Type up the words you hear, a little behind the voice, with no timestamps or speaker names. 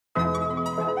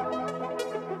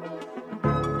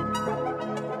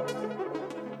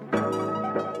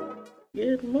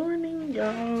Good morning,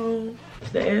 y'all.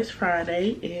 Today is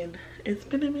Friday and it's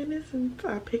been a minute since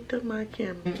I picked up my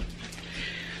camera.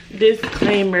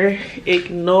 Disclaimer,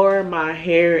 ignore my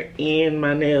hair and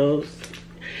my nails.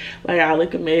 Like, I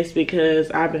look a mess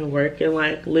because I've been working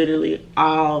like literally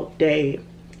all day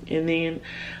and then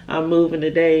I'm moving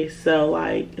today, so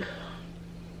like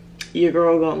your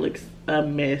girl gonna look a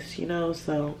mess, you know,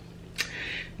 so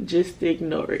just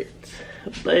ignore it.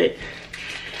 But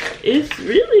it's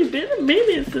really been a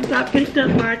minute since I picked up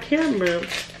my camera.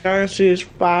 Honestly, it's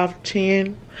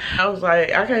 5:10. I was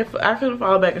like, I couldn't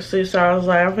fall back asleep, so I was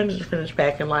like, I'm finna just finish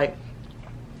packing. Like,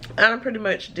 I done pretty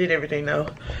much did everything though.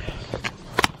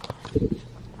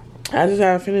 I just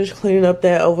gotta finish cleaning up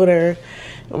that over there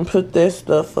and put that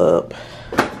stuff up.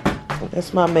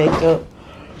 That's my makeup.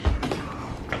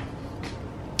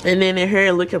 And then in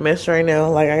here, look a mess right now.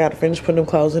 Like, I gotta finish putting them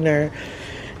clothes in there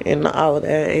and all of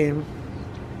that. And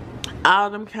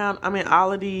all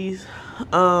of these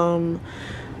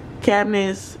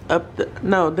cabinets up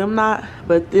them not,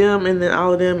 but them, and then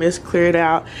all of them is cleared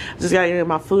out. Just gotta get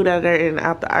my food out of there and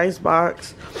out the ice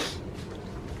box.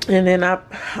 And then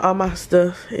all my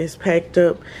stuff is packed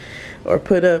up or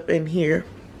put up in here.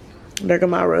 There go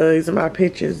my rugs and my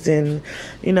pictures and,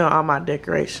 you know, all my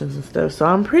decorations and stuff. So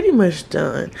I'm pretty much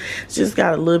done. Just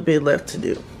got a little bit left to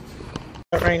do.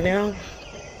 Right now,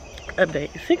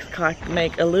 update, 6 o'clock,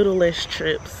 make a little less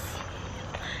trips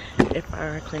if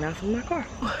I clean out from my car.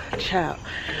 Ciao.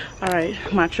 Alright,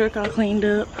 my truck all cleaned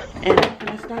up and I'm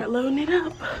gonna start loading it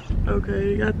up.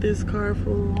 Okay, got this car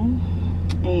full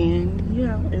and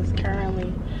yeah, it's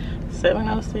currently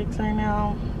 7:06 right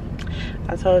now.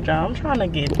 I told y'all I'm trying to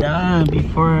get done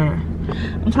before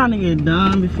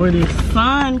this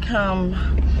sun come.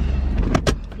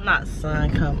 Not sun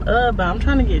come up, but I'm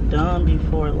trying to get done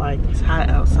before like it's hot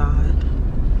outside.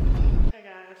 Hey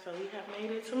guys, so we have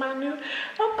made it to my new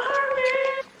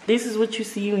apartment. This is what you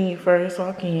see when you first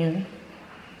walk in.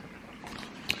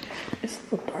 It's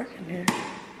a little dark in here.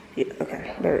 Yeah,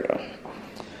 okay, there we go.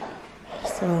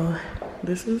 So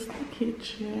this is the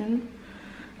kitchen.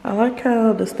 I like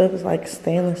how the stuff is like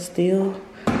stainless steel.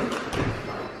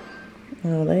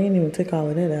 Oh, they ain't even took all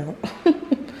of that out.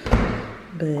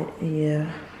 But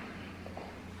yeah.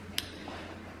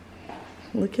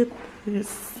 Look at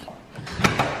this.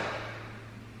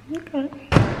 Okay.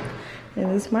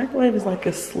 And this microwave is like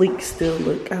a sleek steel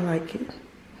look. I like it.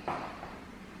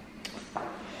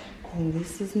 And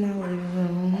this is my living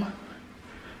room.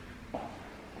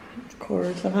 Of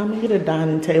course. And I'm gonna get a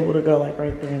dining table to go like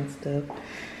right there and stuff.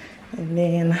 And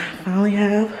then I finally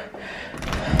have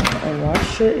a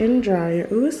washer and dryer.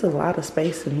 Ooh, it's a lot of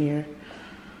space in here.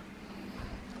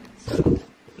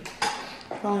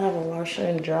 I have a washer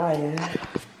and dryer.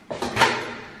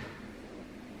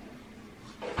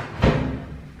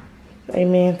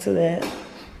 Amen to that.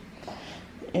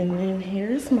 And then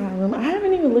here's my room. I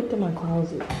haven't even looked at my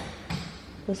closet.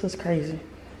 This is crazy.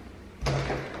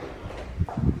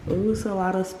 Ooh, it's a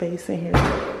lot of space in here.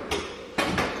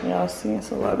 Y'all see,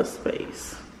 it's a lot of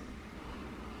space.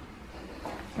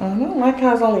 I don't like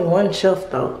how it's only one shelf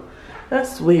though.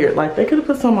 That's weird. Like, they could have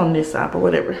put some on this side, but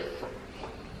whatever.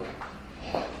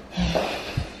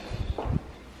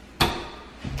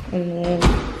 And then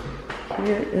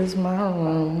here is my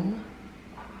room.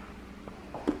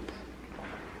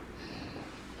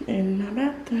 And my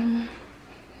bathroom.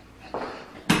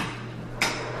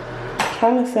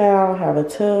 Kind of sad I don't have a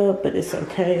tub, but it's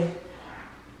okay.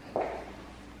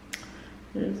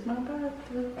 Here's my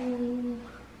bathroom.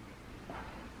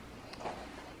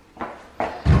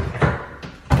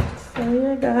 So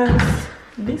yeah guys,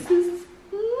 this is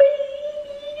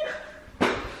me.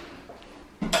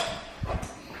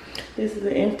 This is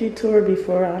an empty tour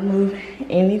before I move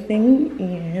anything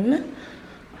in.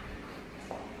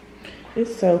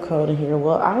 It's so cold in here.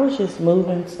 Well, I was just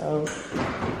moving, so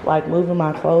like moving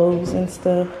my clothes and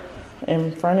stuff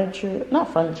and furniture.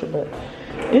 Not furniture, but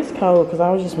it's cold because I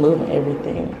was just moving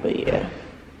everything. But yeah,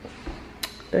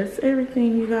 that's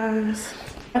everything, you guys.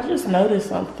 I just noticed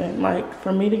something. Like,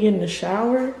 for me to get in the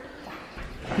shower,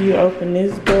 you open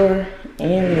this door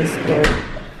and this door.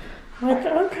 Like,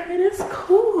 okay, that's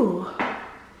cool.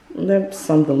 That's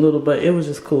something little, but it was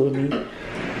just cool to me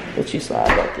that you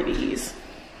slide both of these.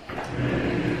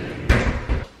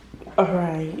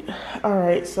 All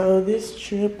right, so this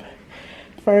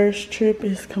first trip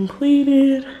is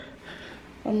completed.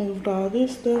 I moved all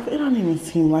this stuff. It don't even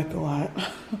seem like a lot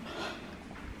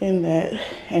in that.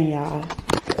 And y'all,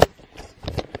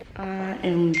 I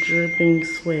am dripping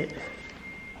sweat.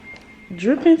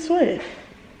 Dripping sweat.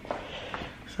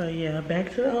 So yeah,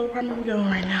 back to the old apartment we go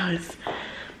right now. It's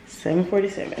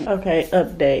 7:47. Okay,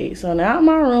 update. So now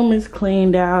my room is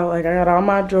cleaned out. Like, I got all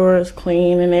my drawers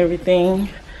clean and everything.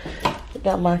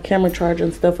 Got my camera charger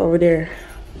and stuff over there.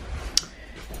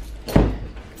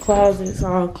 Closet's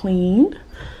all cleaned.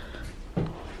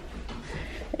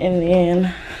 And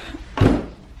then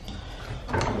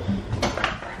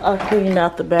I cleaned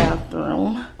out the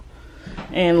bathroom.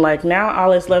 And like now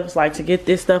all that's left is like to get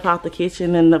this stuff out the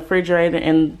kitchen and the refrigerator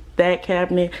and that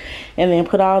cabinet, and then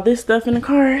put all this stuff in the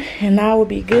car, and I will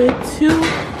be good to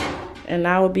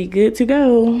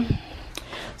go.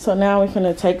 So now we're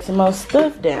gonna take some more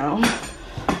stuff down.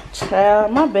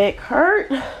 Child, my back hurt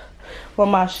for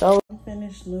my shoulder. I'm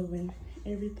finished moving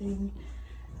everything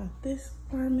out this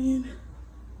apartment.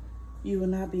 You will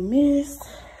not be missed.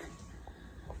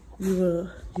 You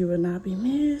will not be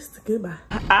missed. Goodbye.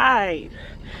 Alright,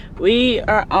 we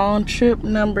are on trip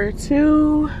number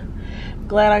 2.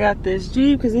 Glad I got this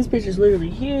Jeep because this bitch is literally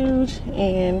huge,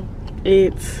 and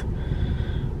it's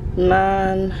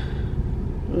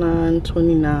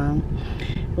 9/29.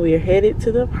 We are headed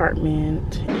to the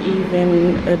apartment.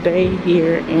 Even a day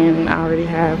here, and I already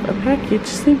have a package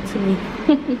sent to me.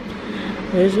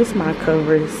 There's just my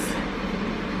covers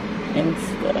and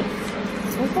stuff.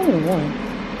 There's only one.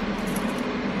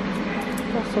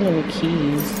 Got so many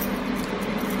keys.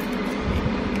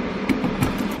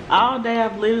 All day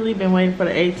I've literally been waiting for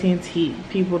the AT&T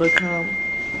people to come.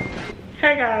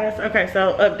 Hey guys, okay,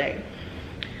 so update.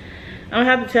 I'm gonna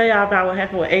have to tell y'all about what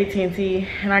happened with AT&T,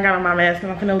 and I got on my mask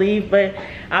and I'm gonna leave, but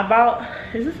I bought,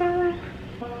 is this on?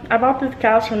 I bought this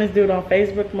couch from this dude on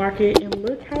Facebook Market, and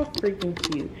look how freaking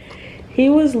cute. He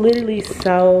was literally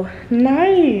so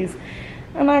nice.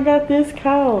 And I got this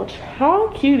couch. How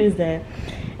cute is that?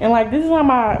 And like, this is not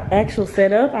my actual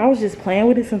setup. I was just playing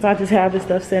with it since I just have this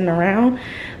stuff sitting around.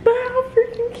 But how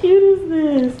freaking cute is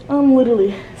this? I'm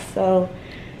literally so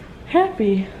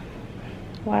happy.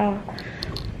 Wow.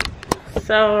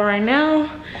 So right now,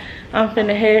 I'm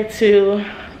finna head to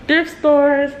thrift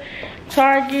stores,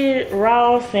 Target,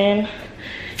 Ross, and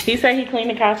he said he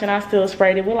cleaned the couch and I still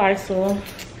sprayed it with Lysol.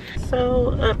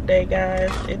 So update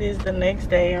guys, it is the next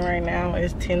day and right now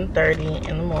it's 10:30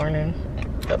 in the morning.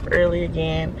 Up early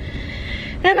again,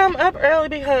 and I'm up early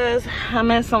because I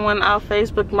met someone out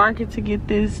Facebook Market to get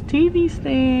this TV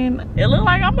stand. It looked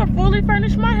like I'm gonna fully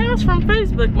furnish my house from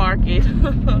Facebook Market.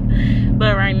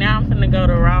 But right now I'm gonna go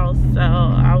to Ross, so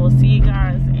I will see you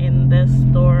guys in the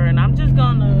store, and I'm just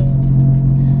gonna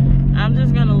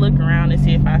look around and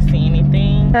see if I see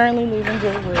anything. Currently leaving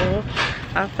Goodwill.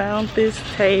 I found this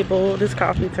table, this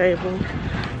coffee table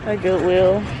at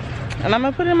Goodwill, and I'm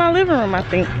gonna put it in my living room, I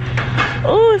think.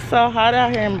 Oh, it's so hot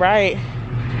out here and bright.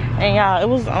 And y'all, it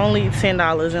was only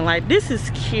 $10, and like, this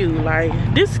is cute. Like,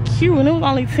 this cute, and it was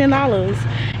only $10.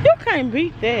 You can't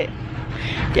beat that.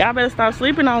 Y'all better stop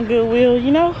sleeping on Goodwill, you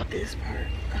know? This part.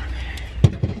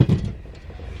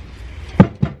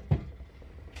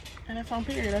 And it's on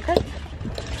period, okay?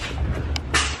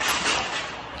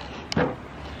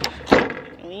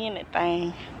 We in that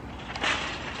thing.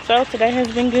 So today has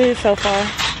been good so far.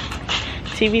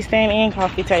 TV stand and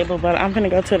coffee table, but I'm gonna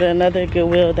go to another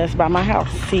Goodwill that's by my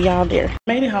house. See y'all there.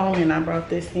 Made it home and I brought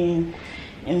this in,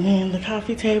 and then the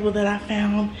coffee table that I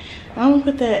found, I'm gonna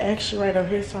put that extra right over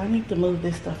here, so I need to move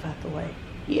this stuff out the way.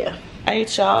 Yeah.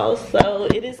 Alright y'all, so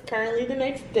it is currently the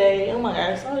next day. Oh my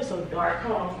god, it's always so dark.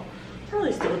 Hold on. It's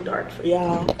probably still dark for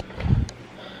y'all.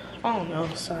 Oh no,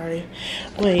 sorry.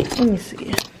 Wait, let me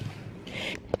see.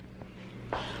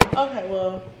 Okay,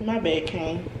 well, my bed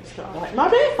came. So, like, my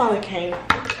bed finally came.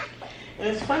 And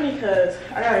it's funny because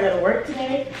I gotta go to work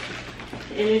today.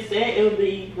 And it said it would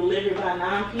be delivered by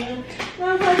 9 p.m. And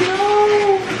I was like,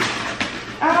 no,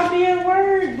 I'll be at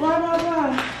work, blah, blah,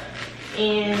 blah.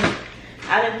 And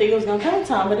I didn't think it was gonna come in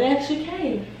time, but it actually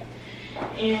came.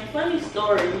 And funny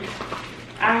story,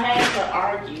 I had to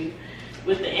argue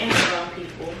with the Amazon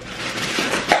people.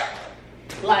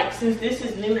 Like, since this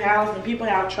is new house and people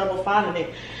have trouble finding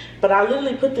it, but I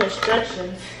literally put the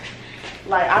instructions,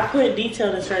 like I put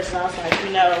detailed instructions. I was like,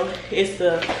 you know, it's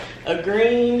a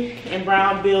green and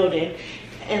brown building,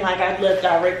 and like I left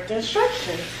direct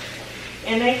instructions.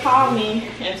 And they called me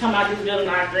and told me this building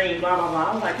not green, blah blah blah.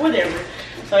 I was like, whatever.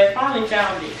 So they finally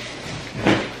found it,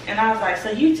 and I was like, so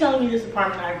you telling me this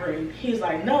apartment not green? He was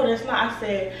like, no, that's not. I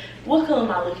said, what color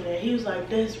am I looking at? He was like,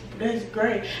 that's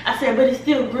gray. I said, but it's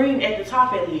still green at the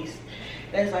top at least.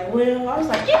 And it's like, well, I was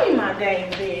like, give me my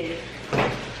dang bed. So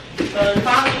it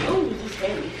finally, ooh, it's just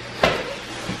heavy.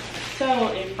 So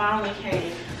it finally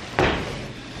came.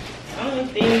 The only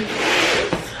thing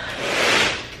is,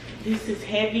 this is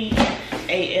heavy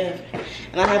AF.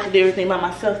 And I have to do everything by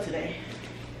myself today.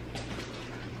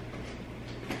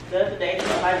 The other day,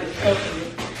 somebody was helping me.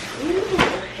 Ooh,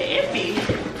 heavy.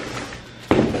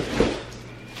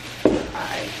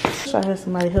 Alright. So I had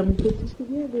somebody help me put this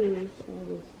together.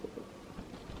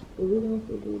 But we don't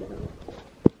figure it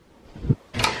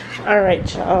out.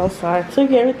 Alright, y'all. So I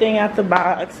took everything out the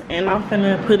box and I'm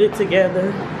finna put it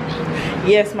together.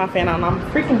 Yes, my fan on. I'm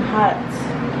freaking hot.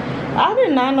 I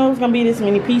did not know it was gonna be this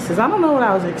many pieces. I don't know what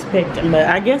I was expecting, but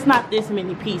I guess not this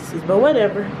many pieces, but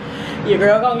whatever. Your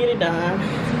girl gonna get it done.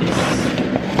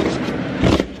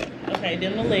 Okay,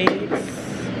 then the legs.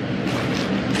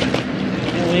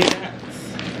 And we got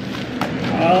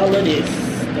all of this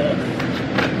stuff.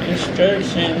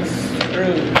 Instructions,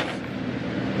 screws,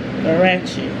 the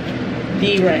ratchet,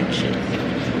 the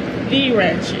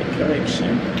ratchet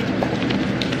correction.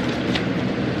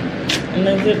 And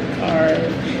the zip card.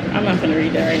 I'm not gonna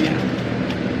read that right now.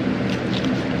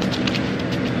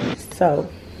 So,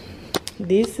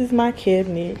 this is my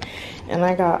cabinet, and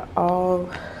I got all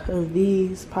of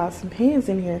these pots and pans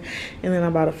in here, and then I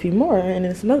bought a few more, and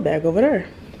there's another bag over there.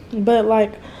 But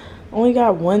like, only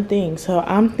got one thing, so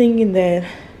I'm thinking that,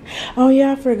 oh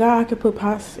yeah, I forgot I could put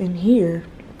pots in here.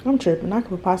 I'm tripping. I could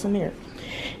put pots in there.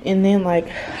 And then like,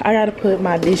 I gotta put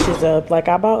my dishes up. Like,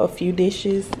 I bought a few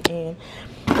dishes, and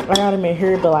I got them in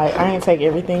here, but like, I ain't take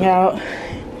everything out.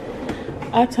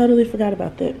 I totally forgot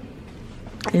about that.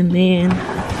 And then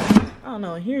I don't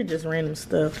know, here just random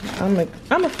stuff. I'm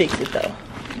gonna fix it though.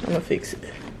 I'm gonna fix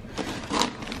it.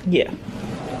 Yeah.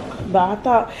 But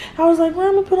I was like, well,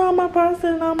 I'm gonna put all my pots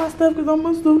and all my stuff because all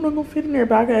my stuff not gonna fit in there.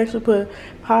 But I could actually put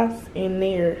pots in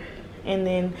there and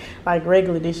then like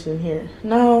regular dishes in here.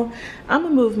 No, I'm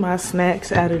gonna move my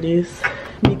snacks out of this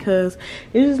because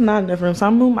it's just not enough room. So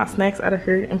I'm gonna move my snacks out of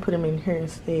here and put them in here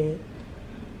instead.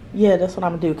 Yeah, that's what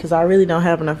I'm gonna do because I really don't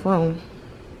have enough room.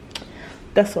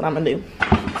 That's what I'm gonna do.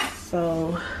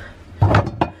 So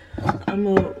I'm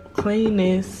gonna clean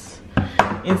this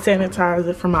and sanitize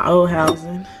it from my old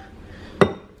housing.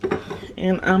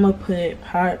 And I'm gonna put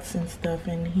pots and stuff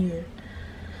in here.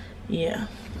 Yeah.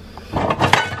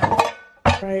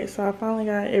 Right, so I finally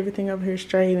got everything up here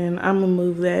straight, and I'm gonna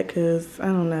move that because I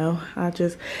don't know. I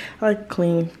like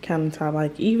clean countertop.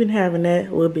 Like, even having that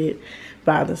a little bit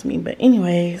bothers me. But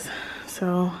anyways,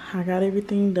 so I got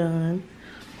everything done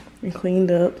and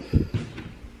cleaned up.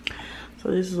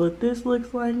 So this is what this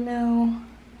looks like now.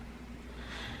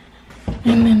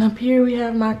 And then up here we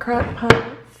have my crock pots.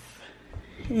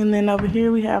 And then over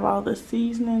here we have all the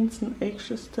seasonings and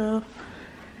extra stuff.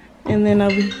 And then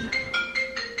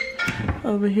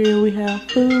over here we have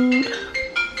food.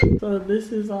 So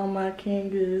this is all my canned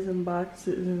goods and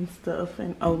boxes and stuff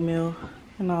and oatmeal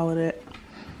and all of that.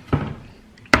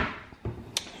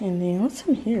 And then what's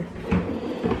in here?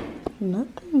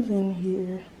 Nothing's in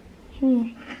here.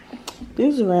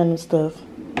 This is random stuff.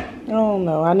 I don't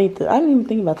know. I didn't even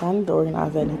think about that. I need to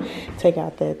organize that and take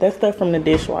out that. That's stuff from the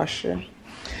dishwasher.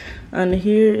 Under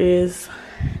here is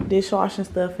dishwashing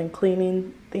stuff and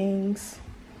cleaning things.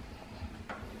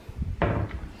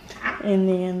 And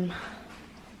then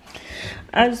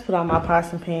I just put all my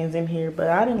pots and pans in here, but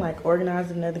I didn't like organize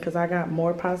it nothing because I got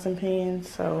more pots and pans,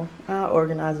 so I'll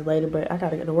organize it later, but I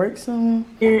gotta get to work soon.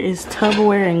 Here is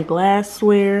Tupperware and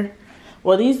glassware.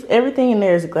 Well, everything in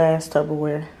there is glass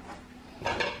Tupperware.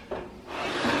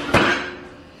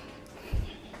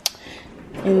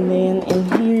 And then in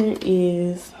here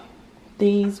is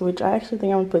these, which I actually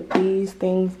think I'm gonna put these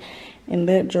things in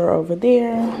that drawer over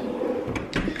there.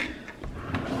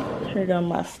 Here go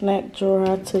my snack drawer.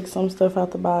 I took some stuff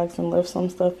out the box and left some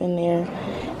stuff in there.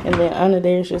 And then under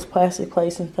there is just plastic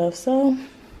plates and stuff. So,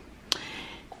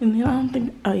 and then I don't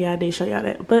think, oh yeah, I did show y'all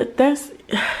that. But that's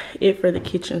it for the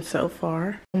kitchen so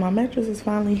far. My mattress is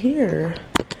finally here.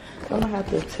 I'm gonna have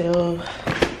to tell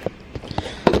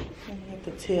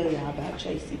y'all about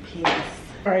JCPenney's.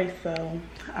 Alright, so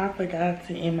I forgot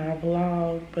to end my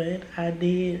vlog, but I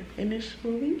did finish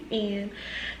moving in,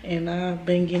 and I've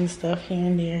been getting stuff here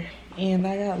and there. And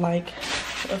I got like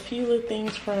a few little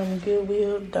things from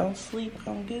Goodwill. Don't sleep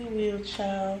on Goodwill,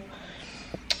 child.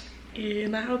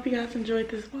 And I hope you guys enjoyed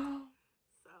this vlog.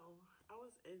 So I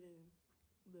was editing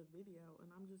the video,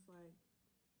 and I'm just like,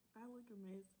 I look a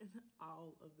mess in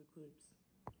all of the clips.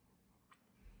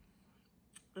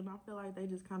 And I feel like they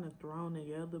just kind of thrown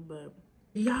together, but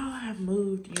y'all have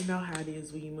moved. You know how it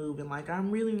is when you move. And like,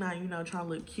 I'm really not, you know, trying to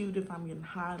look cute if I'm getting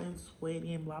hot and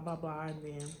sweaty and blah, blah, blah. And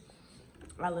then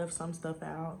I left some stuff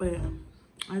out. But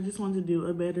I just wanted to do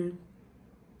a better,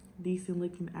 decent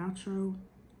looking outro.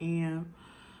 And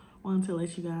wanted to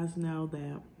let you guys know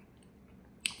that,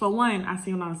 for one, I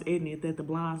see when I was editing it that the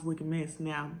blinds look a mess.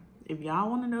 Now, if y'all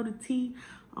want to know the tea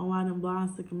on why them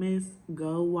blinds look a mess,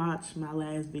 go watch my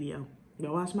last video.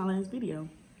 Go watch my last video.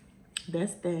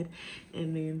 That's that.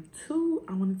 And then 2,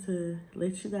 I wanted to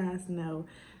let you guys know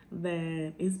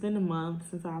that it's been a month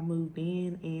since I moved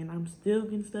in, and I'm still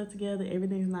getting stuff together.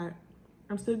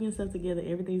 I'm still getting stuff together.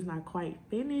 Everything's not quite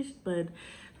finished, but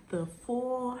the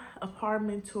full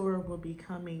apartment tour will be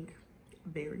coming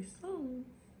very soon.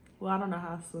 Well, I don't know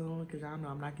how soon, because y'all know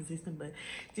I'm not consistent, but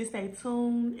just stay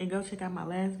tuned and go check out my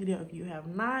last video if you have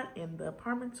not. And the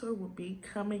apartment tour will be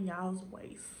coming y'all's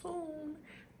way soon.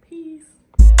 Peace.